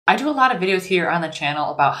I do a lot of videos here on the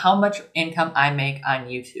channel about how much income I make on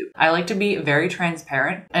YouTube. I like to be very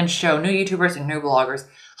transparent and show new YouTubers and new bloggers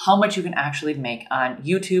how much you can actually make on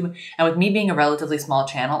YouTube. And with me being a relatively small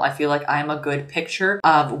channel, I feel like I'm a good picture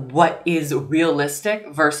of what is realistic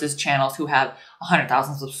versus channels who have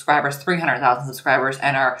 100,000 subscribers, 300,000 subscribers,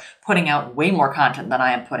 and are putting out way more content than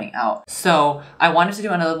I am putting out. So I wanted to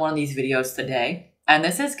do another one of these videos today. And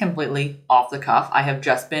this is completely off the cuff. I have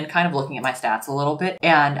just been kind of looking at my stats a little bit,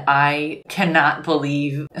 and I cannot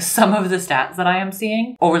believe some of the stats that I am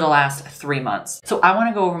seeing over the last 3 months. So I want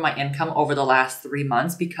to go over my income over the last 3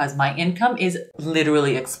 months because my income is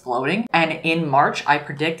literally exploding. And in March, I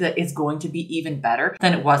predict that it's going to be even better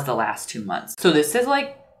than it was the last 2 months. So this is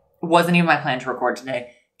wasn't even my plan to record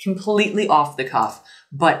today, completely off the cuff,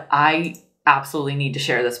 but I absolutely need to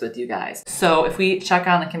share this with you guys. So if we check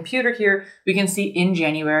on the computer here, we can see in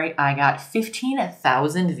January, I got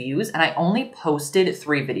 15,000 views and I only posted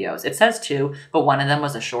 3 videos. It says 2, but one of them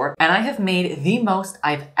was a short. And I have made the most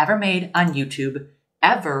I've ever made on YouTube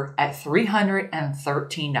ever at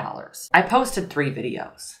 $313. I posted 3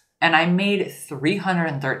 videos and I made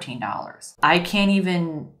 $313. I can't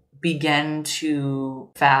even begin to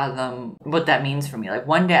fathom what that means for me. Like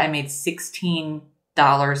one day I made $16,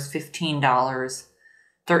 $15,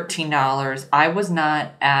 $13. I was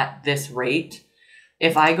not at this rate.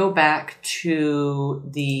 If I go back to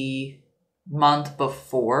the month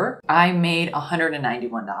before, I made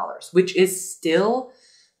 $191, which is still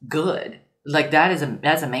good. Like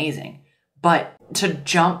that's amazing. But to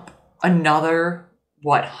jump another,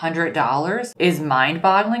 $100 is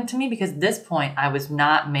mind-boggling to me because at this point I was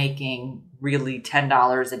not making really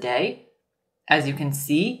 $10 a day, as you can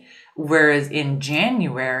see. Whereas in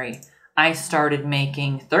January, I started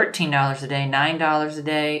making $13 a day, $9 a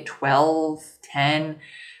day, $12, $10.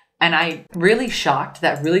 And I really shocked.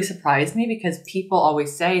 That really surprised me because people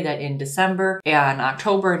always say that in December and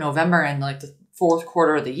October and November and like the 4th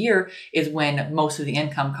quarter of the year is when most of the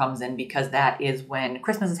income comes in because that is when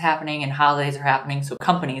Christmas is happening and holidays are happening. So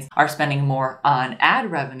companies are spending more on ad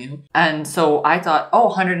revenue. And so I thought, oh,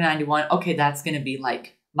 191, okay, that's going to be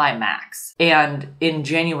like my max. And in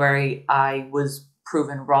January, I was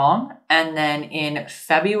proven wrong. And then in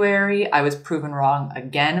February, I was proven wrong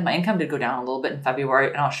again. My income did go down a little bit in February,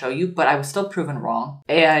 and I'll show you, but I was still proven wrong.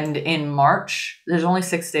 And in March, there's only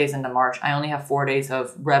 6 days into March. I only have 4 days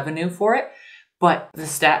of revenue for it. But the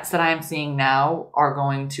stats that I am seeing now are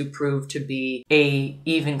going to prove to be a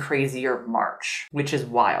even crazier March, which is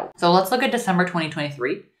wild. So let's look at December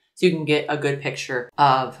 2023. So you can get a good picture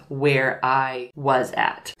of where I was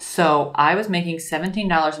at. So I was making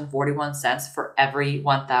 $17.41 for every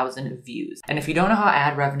 1,000 views. And if you don't know how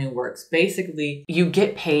ad revenue works, basically you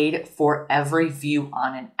get paid for every view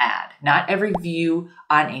on an ad. Not every view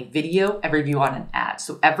on a video, every view on an ad.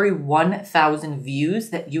 So every 1,000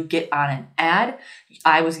 views that you get on an ad,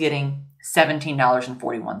 I was getting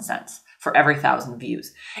 $17.41. for every 1,000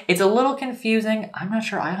 views. It's a little confusing. I'm not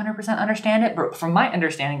sure I 100% understand it, but from my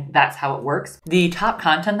understanding, that's how it works. The top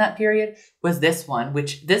content that period was this one,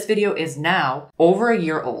 which this video is now over a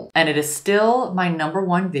year old, and it is still my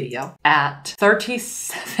 #1 video at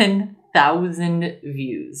 37,000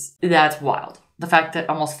 views. That's wild. The fact that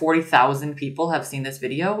almost 40,000 people have seen this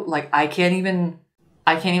video, like I can't even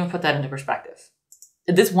put that into perspective.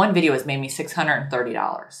 This one video has made me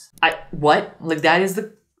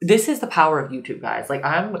 $630. This is the power of YouTube, guys. Like,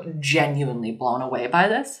 I'm genuinely blown away by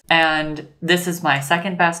this. And this is my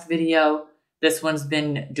second best video. This one's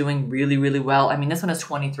been doing really, really well. I mean, this one has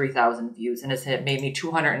 23,000 views and it made me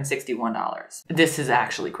 $261. This is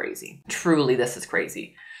actually crazy. Truly, this is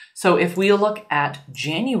crazy. So if we look at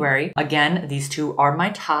January, again, these two are my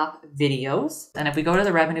top videos. And if we go to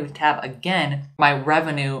the revenue tab again, my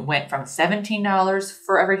revenue went from $17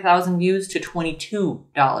 for every 1,000 views to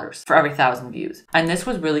 $22 for every 1,000 views. And this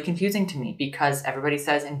was really confusing to me because everybody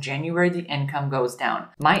says in January, the income goes down.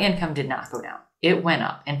 My income did not go down. It went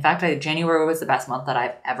up. In fact, January was the best month that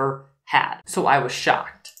I've ever had. So I was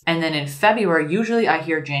shocked. And then in February, usually I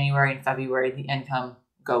hear January and February, the income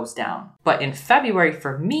goes down. But in February,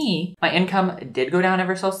 for me, my income did go down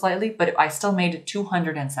ever so slightly, but I still made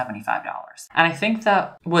 $275. And I think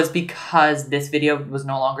that was because this video was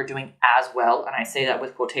no longer doing as well. And I say that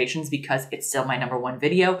with quotations because it's still my #1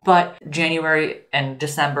 video. But January and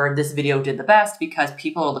December, this video did the best because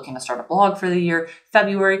people are looking to start a blog for the year.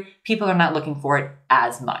 February, people are not looking for it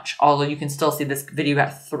as much. Although you can still see this video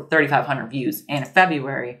got 3,500 views in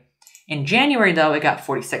February. In January, though, it got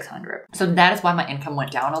 4,600. So that is why my income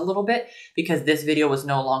went down a little bit, because this video was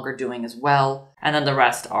no longer doing as well. And then the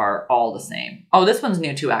rest are all the same. Oh, this one's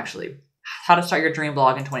new too, actually. how to start your dream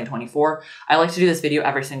blog in 2024. I like to do this video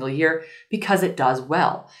every single year because it does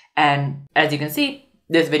well. And as you can see,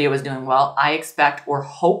 this video is doing well. I expect or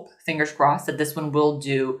hope, fingers crossed, that this one will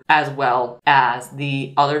do as well as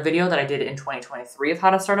the other video that I did in 2023 of how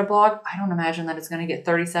to start a blog. I don't imagine that it's going to get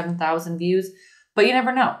 37,000 views, but you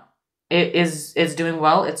never know. It is doing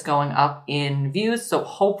well. It's going up in views. So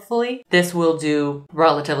hopefully this will do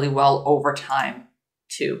relatively well over time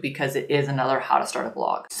too, because it is another how to start a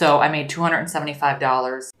blog. So I made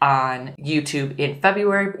 $275 on YouTube in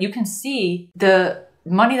February. You can see the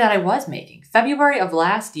money that I was making. February of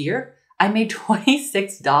last year, I made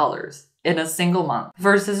 $26 in a single month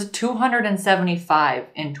versus $275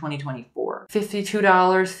 in 2024. $52,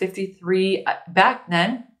 $53. Back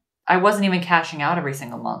then, I wasn't even cashing out every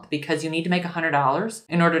single month because you need to make $100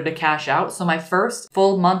 in order to cash out. So my first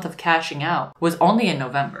full month of cashing out was only in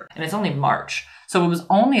November, and it's only March. So it was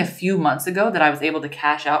only a few months ago that I was able to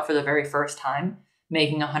cash out for the very first time,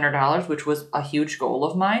 making $100, which was a huge goal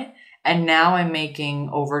of mine. And now I'm making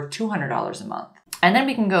over $200 a month. And then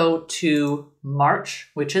we can go to March,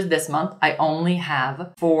 which is this month. I only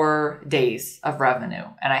have 4 days of revenue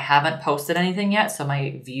and I haven't posted anything yet. So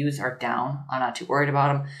my views are down. I'm not too worried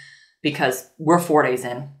about them because we're 4 days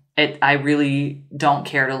in. I really don't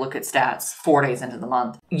care to look at stats 4 days into the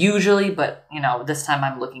month usually, but you know, this time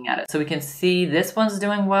I'm looking at it. So we can see this one's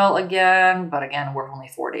doing well again, but again, we're only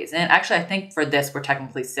 4 days in. Actually, I think for this, we're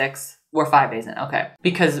technically 6. We're 5 days in, okay.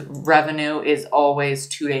 Because revenue is always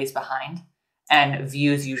 2 days behind and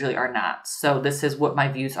views usually are not. So this is what my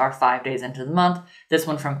views are 5 days into the month. This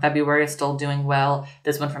one from February is still doing well.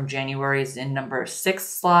 This one from January is in number 6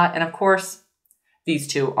 slot. And of course, these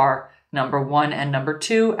two are number 1 and number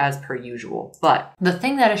 2 as per usual. But the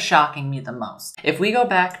thing that is shocking me the most, if we go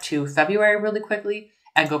back to February really quickly,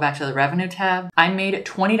 and go back to the revenue tab, I made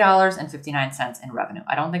 $20.59 in revenue.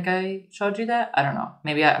 I don't think I showed you that. I don't know.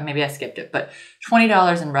 Maybe I skipped it, but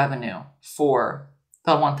 $20 in revenue for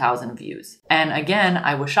the 1,000 views. And again,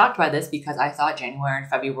 I was shocked by this because I thought January and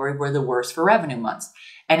February were the worst for revenue months.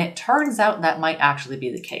 And it turns out that might actually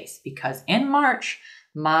be the case because in March,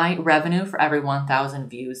 my revenue for every 1,000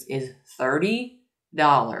 views is $30,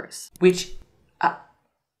 which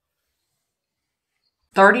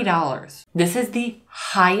 $30. This is the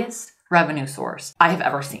highest revenue source I have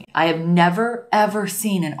ever seen. I have never, ever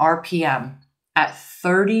seen an RPM at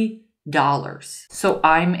 $30. So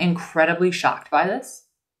I'm incredibly shocked by this.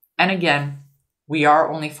 And again, we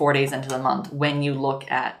are only 4 days into the month when you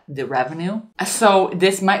look at the revenue. So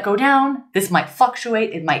this might go down, this might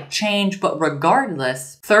fluctuate, it might change, but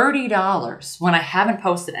regardless, $30 when I haven't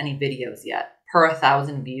posted any videos yet per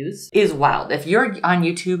 1,000 views is wild. If you're on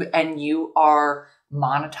YouTube and you are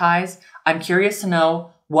monetized, I'm curious to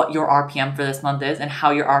know what your RPM for this month is and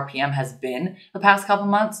how your RPM has been the past couple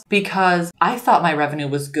months, because I thought my revenue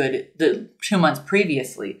was good the 2 months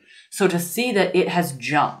previously. So to see that it has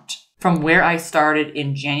jumped from where I started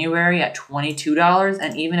in January at $22,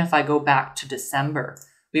 and even if I go back to December,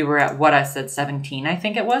 we were at what I said, 17, I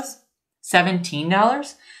think it was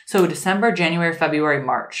 $17. So December, January, February,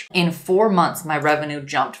 March. In 4 months, my revenue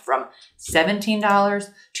jumped from $17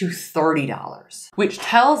 to $30, which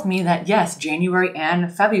tells me that yes, January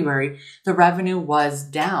and February, the revenue was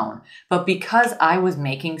down. But because I was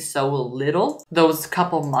making so little those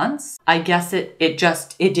couple months, I guess it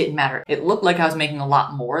didn't matter. It looked like I was making a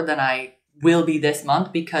lot more than I will be this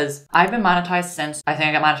month because I've been monetized since, I think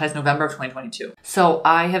I got monetized November of 2022. So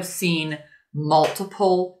I have seen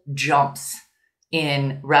multiple jumps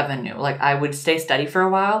in revenue. Like I would stay steady for a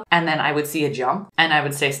while and then I would see a jump and I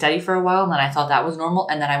would stay steady for a while and then I thought that was normal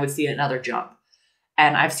and then I would see another jump.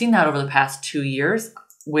 And I've seen that over the past 2 years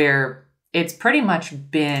where it's pretty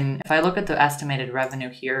much been, if I look at the estimated revenue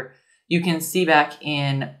here, you can see back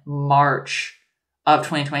in March of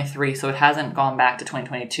 2023. So it hasn't gone back to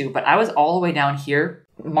 2022, but I was all the way down here.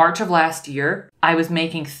 March of last year, I was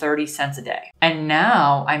making 30 cents a day. And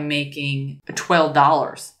now I'm making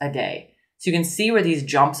 $12 a day. So you can see where these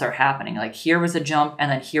jumps are happening. Like here was a jump and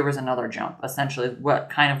then here was another jump, essentially what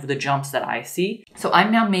kind of the jumps that I see. So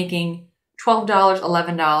I'm now making $12,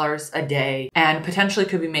 $11 a day and potentially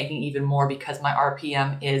could be making even more because my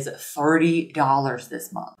RPM is $30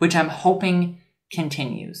 this month, which I'm hoping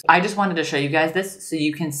continues. I just wanted to show you guys this so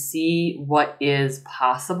you can see what is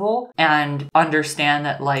possible and understand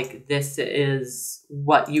that like this is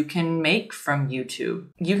what you can make from YouTube.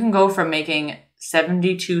 You can go from making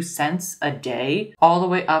 72 cents a day all the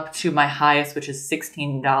way up to my highest, which is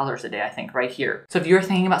 $16 a day, I think right here. So if you're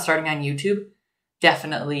thinking about starting on YouTube,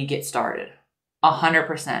 definitely get started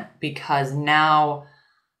 100% because now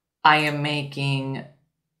I am making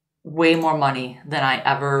way more money than I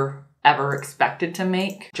ever ever expected to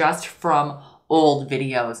make just from old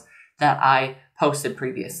videos that I posted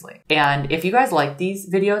previously. And if you guys like these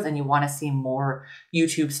videos and you want to see more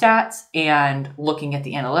YouTube stats and looking at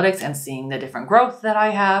the analytics and seeing the different growth that I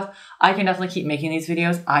have, I can definitely keep making these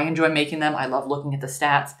videos. I enjoy making them. I love looking at the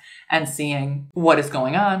stats and seeing what is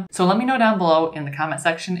going on. So let me know down below in the comment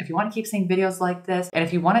section if you want to keep seeing videos like this, and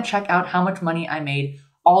if you want to check out how much money I made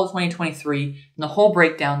all of 2023 and the whole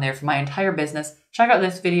breakdown there for my entire business, check out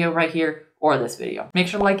this video right here or this video. Make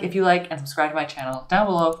sure to like if you like and subscribe to my channel down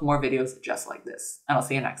below for more videos just like this. And I'll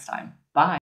see you next time. Bye.